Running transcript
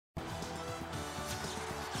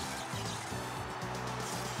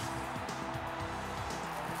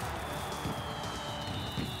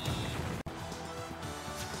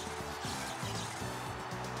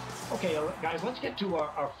Okay, guys, let's get to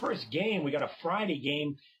our first game. We got a Friday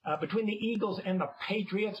game between the Eagles and the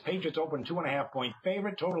Patriots. Patriots open 2.5-point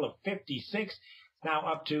favorite, total of 56. Now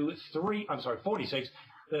up to 46.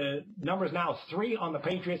 The number is now 3 on the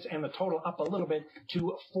Patriots, and the total up a little bit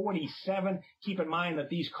to 47. Keep in mind that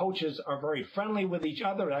these coaches are very friendly with each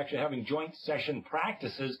other. They're actually having joint session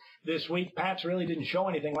practices this week. Pats really didn't show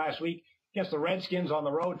anything last week against the Redskins on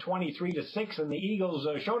the road, 23-6, and the Eagles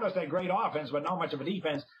showed us that great offense, but not much of a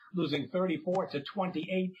defense, losing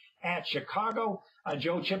 34-28 at Chicago.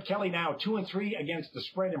 Chip Kelly now 2-3 against the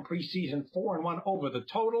spread in preseason, 4-1 over the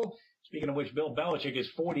total. Speaking of which, Bill Belichick is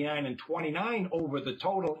 49-29 over the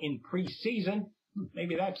total in preseason.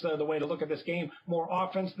 Maybe that's the way to look at this game. More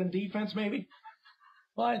offense than defense, maybe?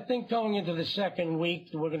 Well, I think going into the second week,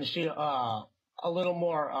 we're going to see a little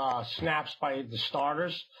more snaps by the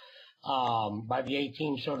starters, by the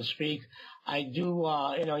A-team, so to speak. I do,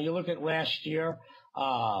 you look at last year,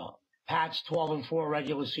 Pats 12-4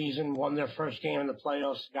 regular season, won their first game in the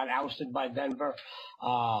playoffs, got ousted by Denver.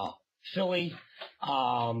 Philly,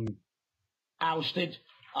 ousted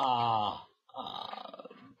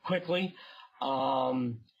quickly.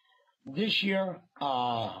 This year,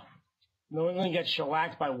 New England gets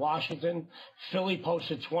shellacked by Washington. Philly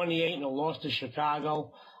posted 28 in a loss to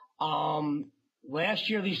Chicago. Last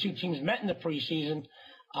year, these two teams met in the preseason.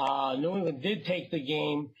 New England did take the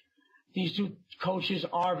game. These two coaches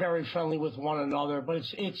are very friendly with one another, but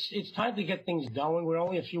it's time to get things going. We're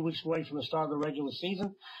only a few weeks away from the start of the regular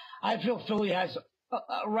season. I feel Philly has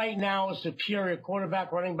right now a superior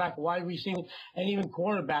quarterback, running back, wide receiver, and even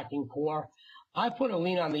quarterbacking core. I put a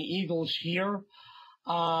lean on the Eagles here.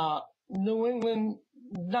 New England,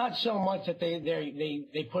 not so much that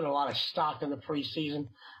they put a lot of stock in the preseason.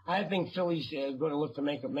 I think Philly's going to look to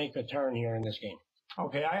make a turn here in this game.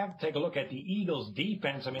 Okay, I have to take a look at the Eagles'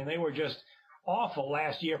 defense. I mean, they were just awful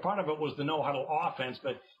last year. Part of it was the no-huddle offense,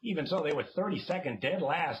 but even so, they were 32nd, dead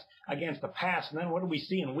last against the pass. And then what did we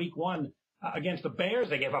see in week 1 against the Bears?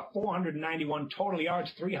 They gave up 491 total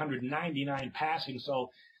yards, 399 passing. So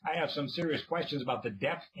I have some serious questions about the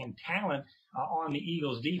depth and talent on the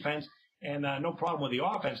Eagles' defense. And no problem with the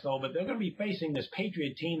offense, though, but they're going to be facing this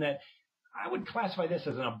Patriot team that I would classify this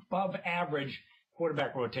as an above-average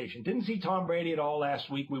quarterback rotation. Didn't see Tom Brady at all last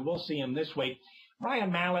week. We will see him this week.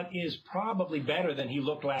 Ryan Mallett is probably better than he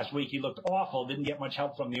looked last week. He looked awful, didn't get much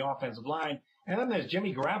help from the offensive line. And then there's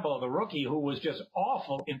Jimmy Garoppolo, the rookie, who was just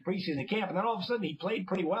awful in preseason camp. And then all of a sudden he played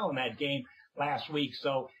pretty well in that game last week.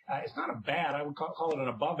 So it's not a bad, I would call it an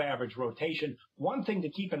above-average rotation. One thing to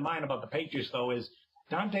keep in mind about the Patriots, though, is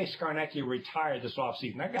Dante Scarnecchia retired this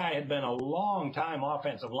offseason. That guy had been a long-time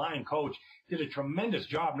offensive line coach, did a tremendous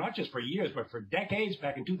job, not just for years, but for decades.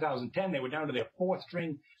 Back in 2010, they were down to their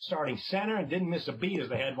 4th-string starting center and didn't miss a beat as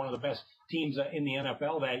they had one of the best teams in the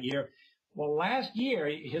NFL that year. Well,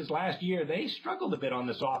 his last year, they struggled a bit on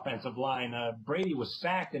this offensive line. Brady was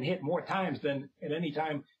sacked and hit more times than at any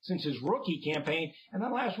time since his rookie campaign. And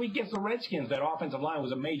then last week against the Redskins, that offensive line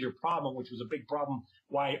was a major problem, which was a big problem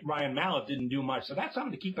why Ryan Mallett didn't do much. So that's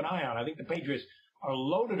something to keep an eye on. I think the Patriots are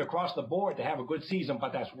loaded across the board to have a good season,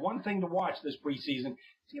 but that's one thing to watch this preseason.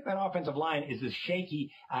 See if that offensive line is as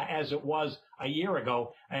shaky as it was a year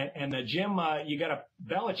ago. And Jim, you got a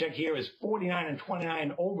Belichick here is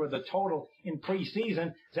 49-29 over the total in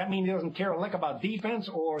preseason. Does that mean he doesn't care a lick about defense,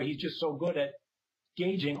 or he's just so good at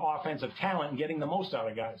gauging offensive talent and getting the most out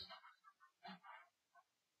of guys?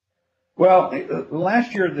 Well,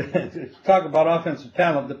 last year, to talk about offensive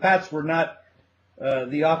talent, the Pats were not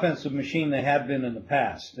the offensive machine they had been in the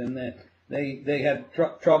past. And they had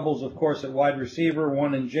troubles, of course, at wide receiver,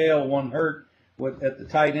 one in jail, one hurt at the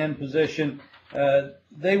tight end position.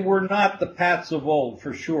 They were not the Pats of old,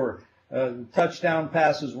 for sure. Touchdown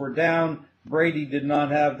passes were down. Brady did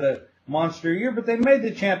not have the monster year, but they made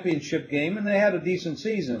the championship game, and they had a decent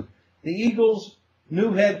season. The Eagles,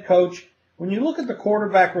 new head coach. When you look at the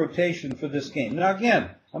quarterback rotation for this game, now again,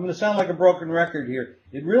 I'm going to sound like a broken record here.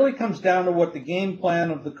 It really comes down to what the game plan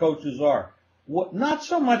of the coaches are. Not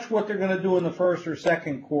so much what they're going to do in the first or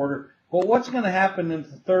second quarter, but what's going to happen in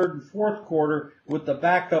the third and fourth quarter with the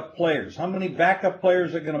backup players. How many backup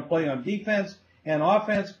players are going to play on defense and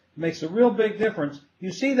offense makes a real big difference.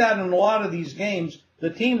 You see that in a lot of these games. The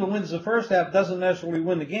team that wins the first half doesn't necessarily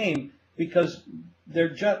win the game because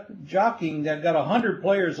they're jockeying. They've got 100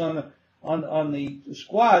 players on the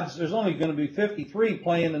squads. There's only going to be 53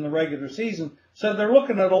 playing in the regular season, so they're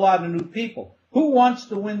looking at a lot of new people. Who wants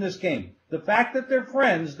to win this game? The fact that they're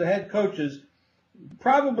friends, the head coaches,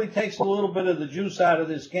 probably takes a little bit of the juice out of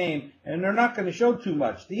this game, and they're not going to show too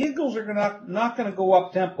much. The Eagles are not going to go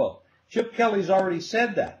up tempo. Chip Kelly's already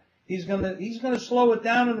said that. He's gonna slow it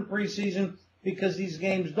down in the preseason because these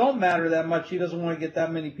games don't matter that much. He doesn't want to get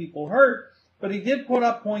that many people hurt. But he did put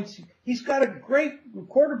up points. He's got a great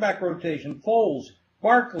quarterback rotation. Foles,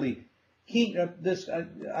 Barkley,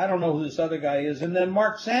 I don't know who this other guy is, and then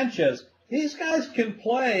Mark Sanchez. These guys can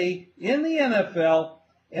play in the NFL,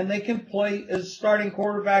 and they can play as starting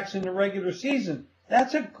quarterbacks in the regular season.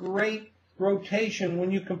 That's a great rotation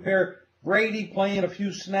when you compare Brady playing a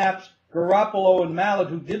few snaps, Garoppolo and Mallett,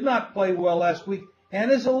 who did not play well last week,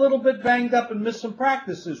 and is a little bit banged up and missed some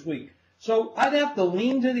practice this week. So I'd have to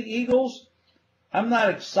lean to the Eagles. I'm not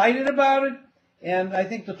excited about it, and I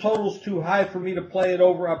think the total's too high for me to play it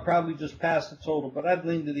over. I'll probably just pass the total, but I'd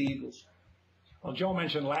lean to the Eagles. Well, Joe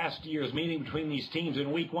mentioned last year's meeting between these teams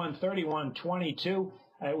in Week 1, 31-22.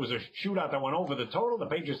 It was a shootout that went over the total. The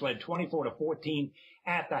Patriots led 24-14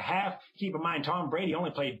 at the half. Keep in mind, Tom Brady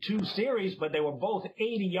only played 2 series, but they were both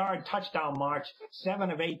 80-yard touchdown march,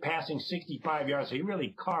 7 of 8 passing, 65 yards. So he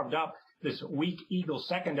really carved up this weak Eagles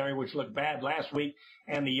secondary, which looked bad last week.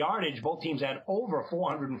 And the yardage, both teams had over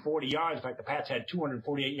 440 yards. In fact, the Pats had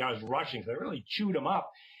 248 yards rushing. So they really chewed them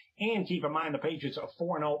up. And keep in mind, the Patriots are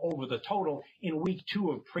 4-0 over the total in Week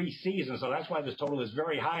 2 of preseason. So that's why this total is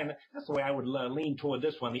very high. And that's the way I would lean toward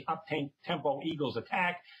this one. The up-tempo Eagles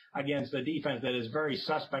attack against the defense that is very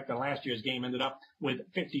suspect. And last year's game ended up with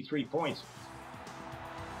 53 points.